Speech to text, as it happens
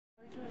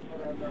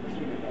I've never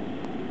seen it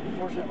done.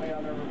 Fortunately,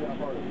 I've never been a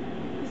part of it.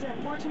 You said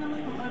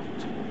fortunately or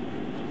unfortunately?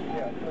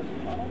 Yeah, because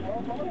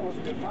well, nobody wants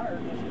to get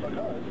fired just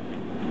because.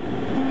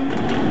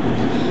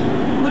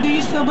 Well, do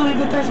you still believe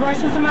that there's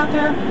racism out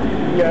there?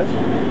 Yes,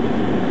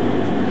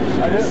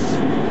 I do.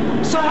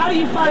 So how do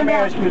you find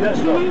out? Let me ask you this,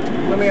 though.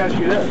 Let me ask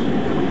you this.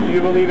 Do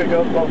you believe it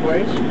goes both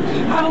ways?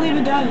 I believe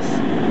it does.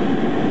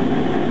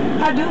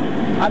 I do.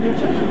 I do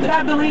too. But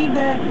I believe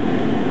that,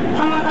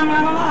 I'm not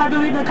gonna lie, I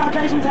believe that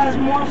Caucasians has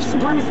more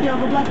supremacy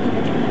over black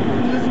people.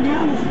 Let's be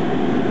honest.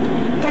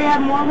 They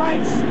have more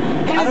rights.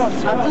 And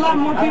a lot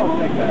more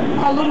people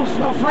are a little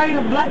afraid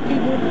of black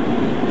people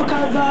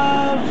because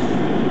of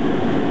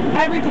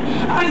everything.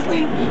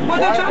 Honestly, what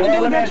they're trying to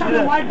do is they're trying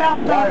to wipe out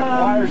the...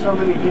 Why are so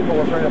many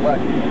people afraid of black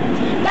people?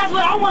 That's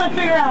what I want to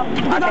figure out.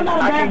 Because I'm not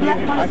a bad black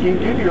person. I can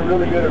give you a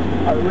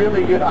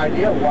really good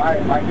idea why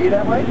it might be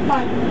that way.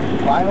 Why?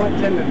 Violent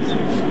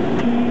tendencies.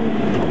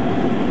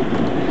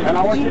 And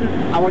I want you to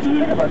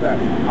think about that.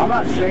 I'm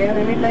not saying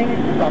anything.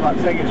 I'm not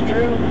saying it's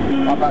true.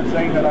 I'm not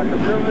saying that I can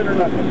prove it or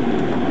nothing.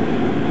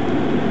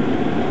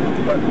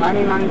 But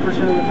 99% of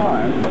the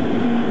time,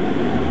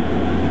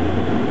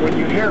 when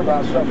you hear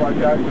about stuff like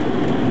that,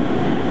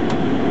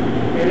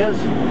 it is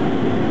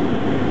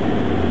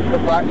the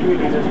black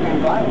community that's being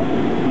violent.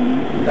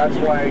 That's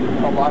why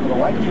a lot of the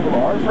white people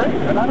are afraid,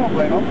 and I don't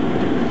blame them.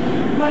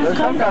 There's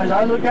some guys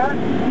I look at,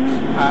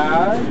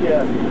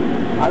 yeah,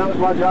 I know it's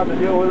my job to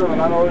deal with them,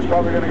 and I know it's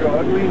probably going to go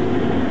ugly,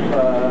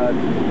 but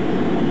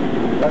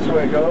that's the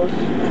way it goes. Do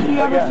you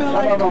ever feel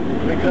some of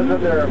them, because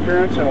of their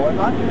appearance and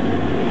whatnot,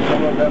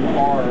 some of them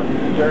are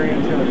very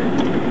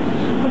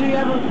intimidating. But do you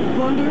ever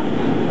wonder,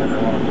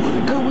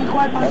 could we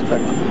quite possibly...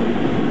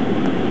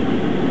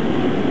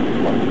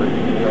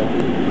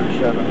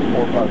 7,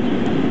 4, 5.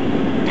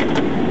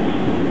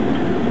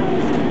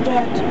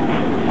 That,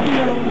 you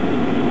know,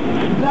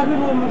 black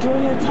people are the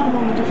majority of the time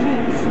on the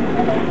defense.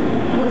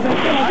 Because they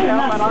feel like they're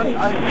not safe.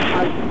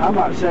 I'm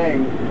not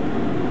saying,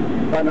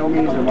 by no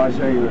means am I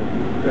saying that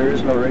there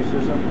is no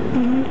racism,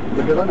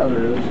 because I know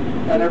there is,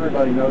 and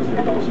everybody knows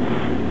there is.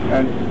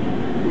 And,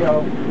 you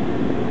know,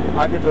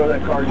 I can throw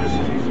that card just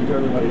as easy as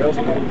everybody else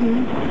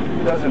can.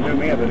 It doesn't do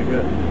me a bit of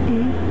good.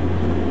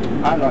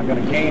 I'm not going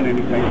to gain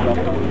anything from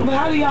it. But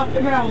how do y'all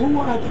figure out who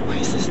are the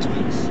racist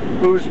ones?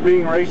 Who's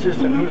being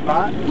racist and who's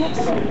not? Yes.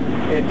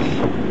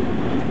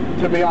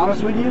 To be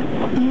honest with you,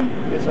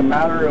 it's a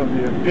matter of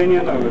the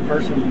opinion of the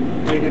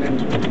person digging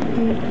into it.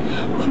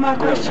 Well, my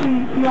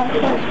question,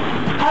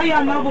 how do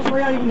y'all know before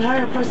y'all even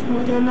hire a person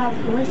whether or not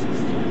they're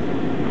racist?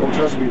 Well,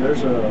 trust me,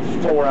 there's a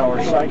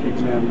 4-hour psych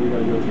exam we got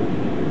to go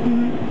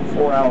through.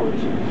 4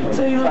 hours of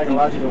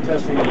psychological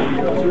testing that we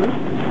go through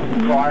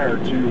prior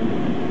to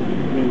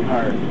being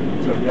hired.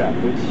 So yeah,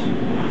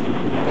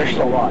 there's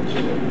a lot.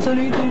 So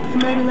do you think that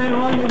maybe later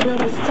on they build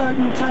a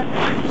certain type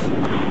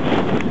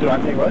of... Do I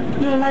think what?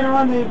 Later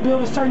on they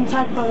build a certain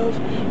type of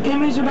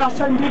image about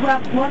certain people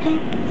after working,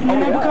 and then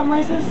they become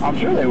racist? I'm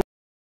sure they will.